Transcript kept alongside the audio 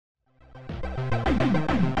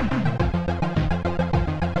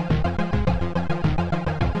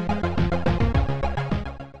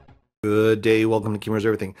Good day, welcome to Keywords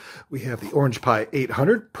Everything. We have the OrangePi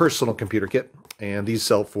 800 personal computer kit, and these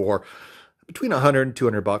sell for between 100 and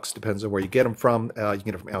 200 bucks, depends on where you get them from. You can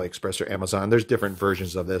get them from AliExpress or Amazon. There's different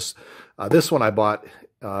versions of this. This one I bought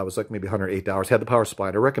was like maybe $108. Had the power supply.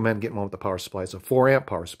 I recommend getting one with the power supply. It's a 4-amp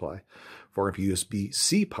power supply, 4-amp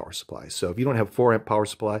USB-C power supply. So if you don't have 4-amp power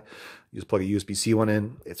supply, you just plug a USB-C one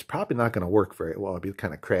in. It's probably not going to work very well. It'll be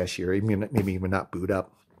kind of crashy, or maybe even not boot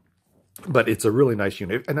up. But it's a really nice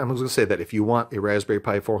unit. And I'm going to say that if you want a Raspberry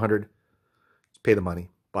Pi 400, pay the money,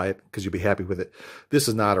 buy it, because you'll be happy with it. This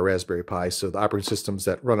is not a Raspberry Pi, so the operating systems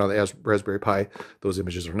that run on the Raspberry Pi, those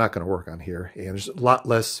images are not going to work on here. And there's a lot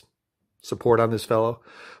less support on this fellow.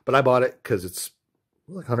 But I bought it because it's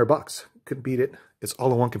like 100 bucks. Couldn't beat it. It's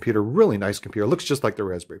all in one computer. Really nice computer. Looks just like the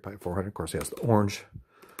Raspberry Pi 400. Of course, it has the orange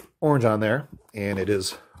on there, and it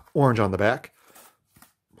is orange on the back.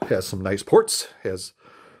 Has some nice ports. Has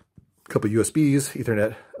couple USBs,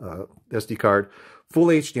 Ethernet, SD card, full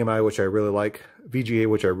HDMI, which I really like, VGA,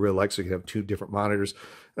 which I really like, so you can have two different monitors.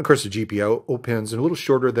 And of course, the GPIO pins are a little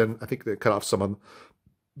shorter than, I think they cut off some of them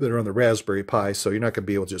that are on the Raspberry Pi, so you're not going to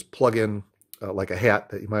be able to just plug in like a hat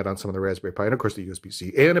that you might on some of the Raspberry Pi. And of course, the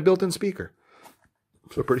USB-C and a built-in speaker.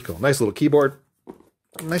 So pretty cool. Nice little keyboard.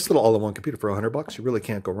 Nice little all-in-one computer for 100 bucks. You really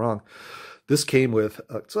can't go wrong. This came with,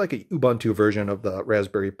 it's like a Ubuntu version of the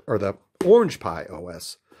Raspberry, or the OrangePi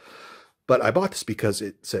OS. But I bought this because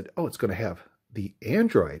it said, oh, it's going to have the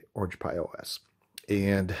Android OrangePi OS.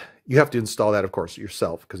 And you have to install that, of course,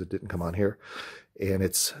 yourself, because it didn't come on here. And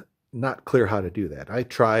it's not clear how to do that. I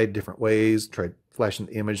tried different ways, tried flashing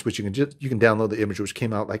the image, which you can download the image, which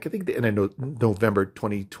came out like, I think the end of November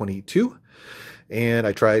 2022. And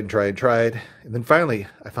I tried and tried and tried. And then finally,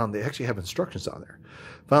 I found they actually have instructions on there.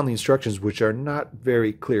 Found the instructions, which are not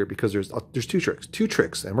very clear, because there's two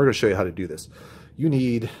tricks, and we're going to show you how to do this. You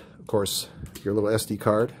need, of course, your little SD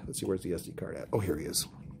card. Let's see, where's the SD card at? Oh, here he is.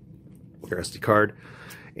 Your SD card.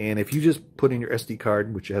 And if you just put in your SD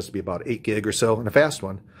card, which has to be about 8 gig or so, and a fast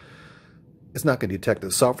one, it's not going to detect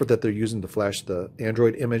the software that they're using to flash the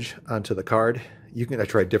Android image onto the card. I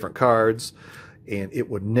tried different cards, and it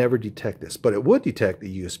would never detect this, but it would detect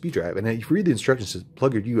the USB drive. And then if you read the instructions, it says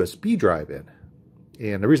plug your USB drive in.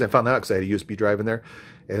 And the reason I found that out because I had a USB drive in there,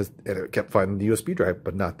 and it kept finding the USB drive,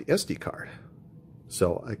 but not the SD card.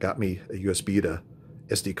 So I got me a USB to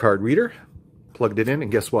SD card reader, plugged it in, and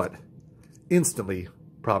guess what? Instantly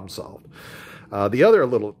problem solved. The other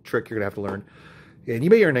little trick you're gonna have to learn, and you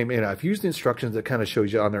may or may not, if you use the instructions that kind of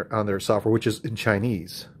shows you on their software, which is in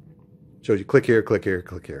Chinese, shows you click here, click here,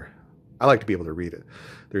 click here. I like to be able to read it.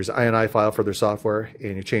 There's an INI file for their software,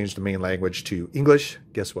 and you change the main language to English.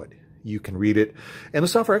 Guess what? You can read it. And the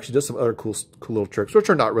software actually does some other cool little tricks, which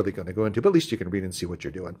are not really going to go into, but at least you can read and see what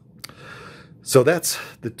you're doing. So that's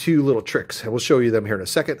the two little tricks, and we'll show you them here in a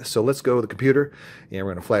second. So let's go to the computer, and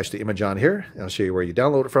we're going to flash the image on here, and I'll show you where you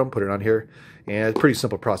download it from, put it on here, and it's a pretty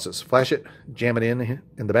simple process. Flash it, jam it in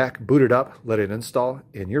the back, boot it up, let it install,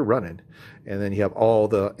 and you're running. And then you have all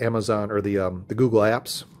the Amazon or the Google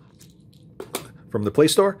apps from the Play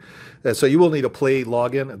Store. So you will need a Play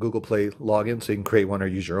login, a Google Play login, so you can create one or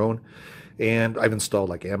use your own. And I've installed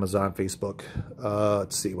like Amazon, Facebook.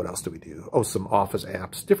 Let's see, what else do we do? Oh, some Office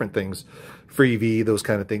apps, different things, Freevee, those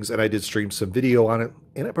kind of things. And I did stream some video on it,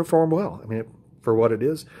 and it performed well. I mean, for what it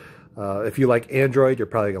is. If you like Android, you're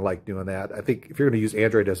probably gonna like doing that. I think if you're gonna use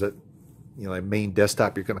Android as a like main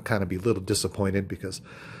desktop, you're gonna kind of be a little disappointed because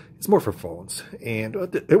it's more for phones. And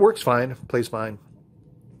it works fine, plays fine.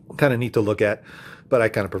 Kind of neat to look at, but I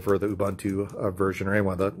kind of prefer the Ubuntu version or any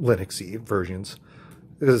one of the Linux-y versions,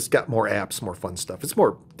 because it's got more apps, more fun stuff. It's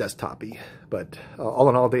more desktop-y, but all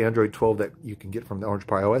in all, the Android 12 that you can get from the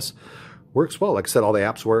OrangePi OS works well. Like I said, all the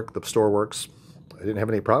apps work, the store works. I didn't have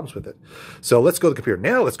any problems with it. So let's go to the computer.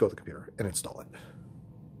 Now let's go to the computer and install it.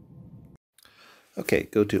 Okay,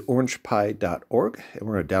 go to orangepi.org, and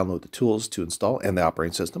we're going to download the tools to install and the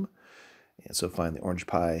operating system. And so find the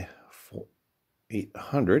OrangePi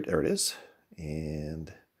 800, there it is.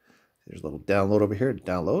 And there's a little download over here to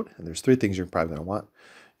download. And there's 3 things you're probably going to want.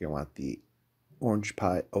 You're going to want the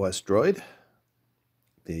OrangePi OS Droid,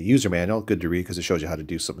 the user manual, good to read because it shows you how to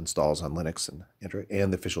do some installs on Linux and Android,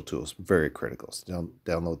 and the official tools, very critical. So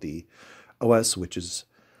download the OS, which is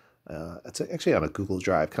it's actually on a Google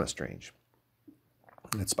Drive, kind of strange.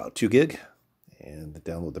 It's about 2 gig. And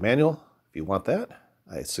download the manual if you want that.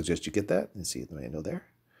 I suggest you get that and see the manual there.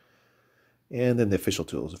 And then the official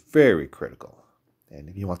tools, very critical. And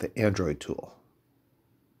if you want the Android tool.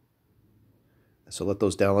 So let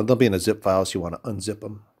those download. They'll be in a zip file, so you want to unzip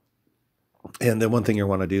them. And then one thing you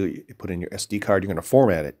want to do, you put in your SD card. You're going to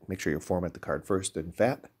format it. Make sure you format the card first in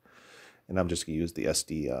FAT. And I'm just going to use the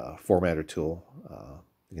SD formatter tool.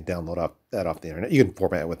 You can download that off the internet. You can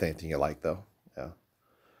format it with anything you like, though. Yeah.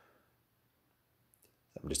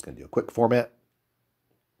 I'm just going to do a quick format.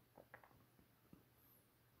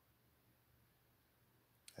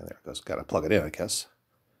 And there it goes. Got to plug it in, I guess.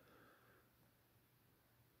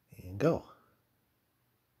 And go.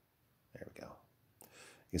 There we go. You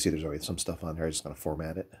can see there's already some stuff on there. I'm just going to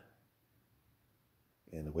format it.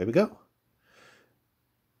 And away we go.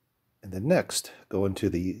 And then next, go into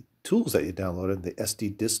the tools that you downloaded, the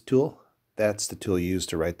SD disk tool. That's the tool you use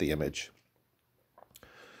to write the image.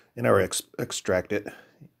 And I already extract it.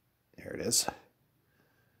 There it is.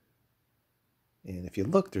 And if you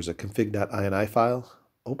look, there's a config.ini file.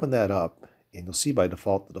 Open that up, and you'll see by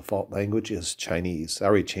default the default language is Chinese. I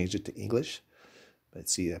already changed it to English. But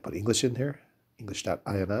see, I put English in here,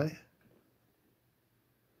 english.ini.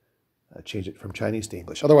 I changed it from Chinese to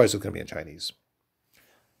English. Otherwise, it's going to be in Chinese.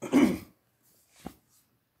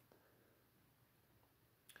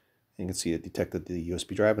 You can see it detected the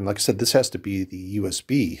USB drive. And like I said, this has to be the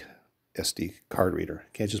USB SD card reader. You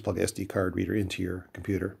can't just plug an SD card reader into your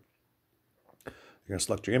computer. You're going to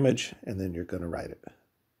select your image, and then you're going to write it.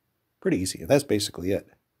 Pretty easy. And that's basically it.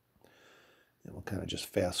 And we'll kind of just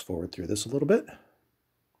fast forward through this a little bit.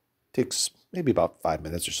 Takes maybe about 5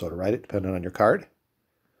 minutes or so to write it, depending on your card.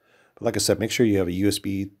 But like I said, make sure you have a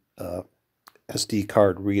USB SD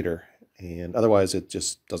card reader. And otherwise, it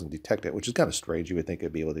just doesn't detect it, which is kind of strange. You would think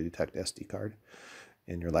it'd be able to detect SD card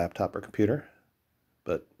in your laptop or computer.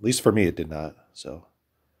 But at least for me, it did not. So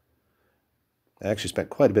I actually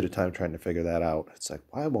spent quite a bit of time trying to figure that out. It's like,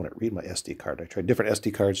 why won't it read my SD card? I tried different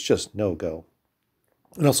SD cards, just no go.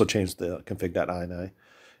 And also changed the config.ini.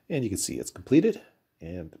 And you can see it's completed.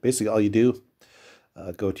 And basically all you do,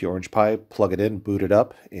 go to your OrangePi, plug it in, boot it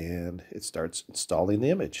up, and it starts installing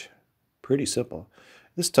the image. Pretty simple.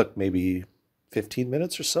 This took maybe 15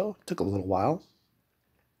 minutes or so. It took a little while,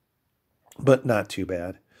 but not too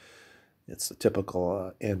bad. It's the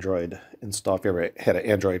typical Android install. If you ever had an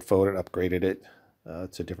Android phone and upgraded it to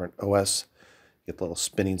a different OS, you get the little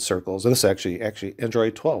spinning circles. And this is actually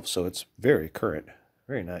Android 12, so it's very current.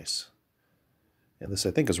 Very nice. And this,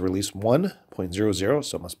 I think, is release 1.00,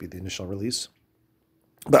 so it must be the initial release.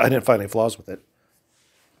 But I didn't find any flaws with it.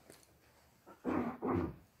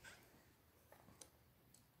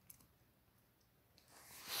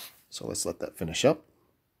 So let's let that finish up.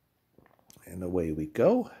 And away we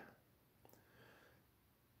go.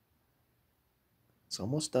 It's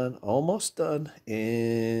almost done,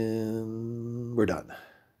 and we're done.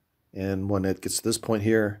 And when it gets to this point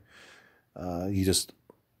here, you just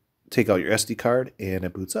take out your SD card, and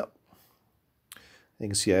it boots up. You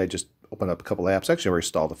can see I just opened up a couple apps. Actually, I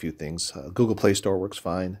installed a few things. Google Play Store works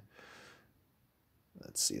fine.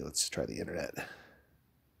 Let's see, let's try the internet.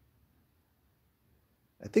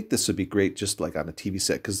 I think this would be great just like on a TV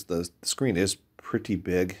set because the screen is pretty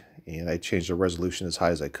big, and I changed the resolution as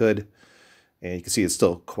high as I could. And you can see it's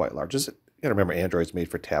still quite large. You gotta remember, Android's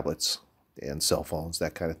made for tablets and cell phones,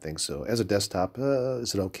 that kind of thing. So as a desktop,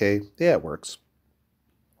 is it okay? Yeah, it works.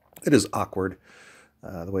 It is awkward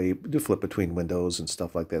the way you do flip between windows and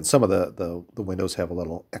stuff like that. And some of the windows have a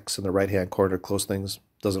little X in the right-hand corner to close things.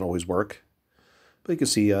 Doesn't always work. But you can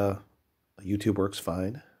see YouTube works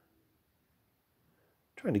fine.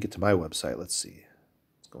 Trying to get to my website. Let's see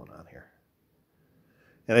what's going on here.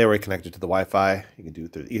 And I already connected to the Wi-Fi. You can do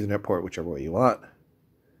it through the Ethernet port, whichever way you want.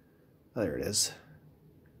 There it is.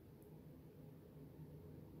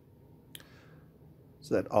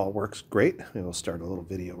 So that all works great. And we'll start a little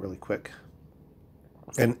video really quick.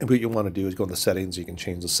 And what you want to do is go in the settings. You can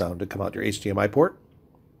change the sound to come out your HDMI port.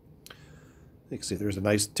 You can see there's a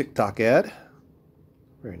nice TikTok ad.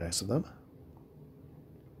 Very nice of them.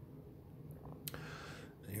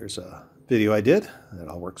 Here's a video I did. That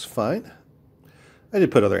all works fine. I did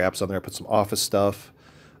put other apps on there. I put some Office stuff.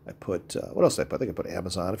 I put, what else did I put? I think I put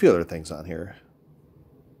Amazon, a few other things on here.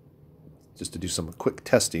 Just to do some quick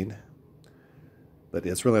testing. But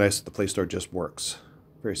it's really nice that the Play Store just works.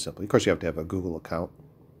 Very simple. Of course, you have to have a Google account.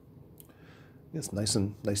 It's nice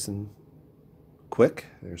and quick.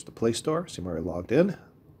 There's the Play Store. See, I'm already logged in.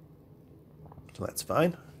 So that's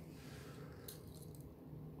fine.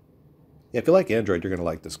 Yeah, if you like Android, you're going to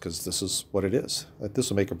like this because this is what it is. This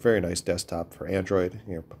will make a very nice desktop for Android.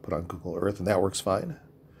 You know, put on Google Earth, and that works fine.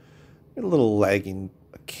 A little lagging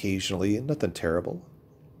occasionally, nothing terrible.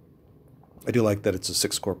 I do like that it's a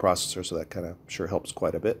 6-core processor, so that kind of sure helps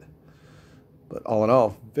quite a bit. But all in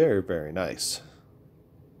all, very, very nice.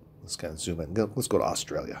 Let's kind of zoom in. Let's go to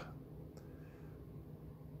Australia.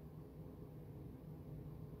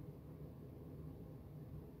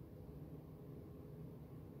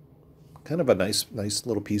 kind of a nice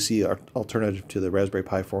little PC alternative to the Raspberry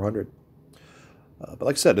Pi 400. But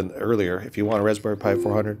like I said earlier, if you want a Raspberry Pi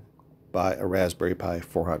 400, buy a Raspberry Pi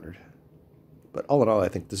 400. But all in all, I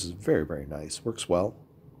think this is very, very nice. Works well.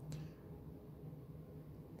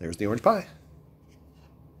 There's the Orange Pi.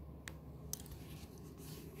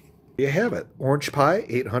 There you have it. Orange Pi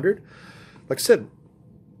 800. Like I said,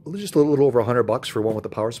 just a little over $100 for one with the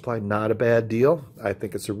power supply. Not a bad deal. I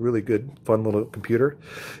think it's a really good, fun little computer.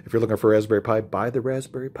 If you're looking for a Raspberry Pi, buy the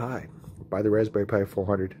Raspberry Pi. Buy the Raspberry Pi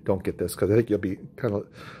 400. Don't get this, because I think you'll be kind of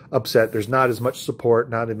upset. There's not as much support,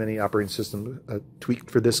 not as many operating systems tweaked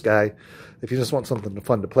for this guy. If you just want something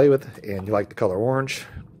fun to play with and you like the color orange,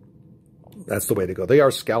 that's the way to go. They are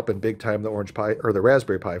scalping big time the Orange Pi, or the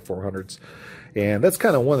Raspberry Pi 400s. And that's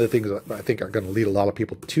kind of one of the things that I think are going to lead a lot of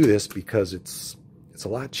people to this, because it's a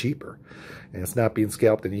lot cheaper and it's not being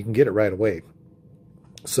scalped and you can get it right away.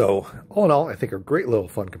 So all in all, I think a great little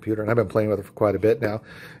fun computer, and I've been playing with it for quite a bit now.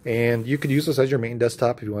 And you could use this as your main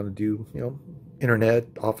desktop if you want to do, internet,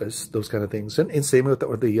 office, those kind of things. And same with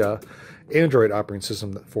the Android operating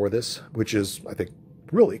system for this, which is, I think,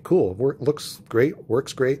 really cool. Looks great,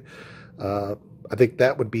 works great. I think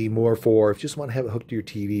that would be more for if you just want to have it hooked to your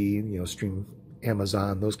TV, stream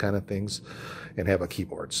Amazon, those kind of things, and have a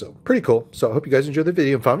keyboard. So pretty cool. So I hope you guys enjoyed the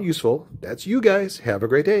video and found it useful. That's you guys. Have a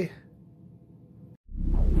great day.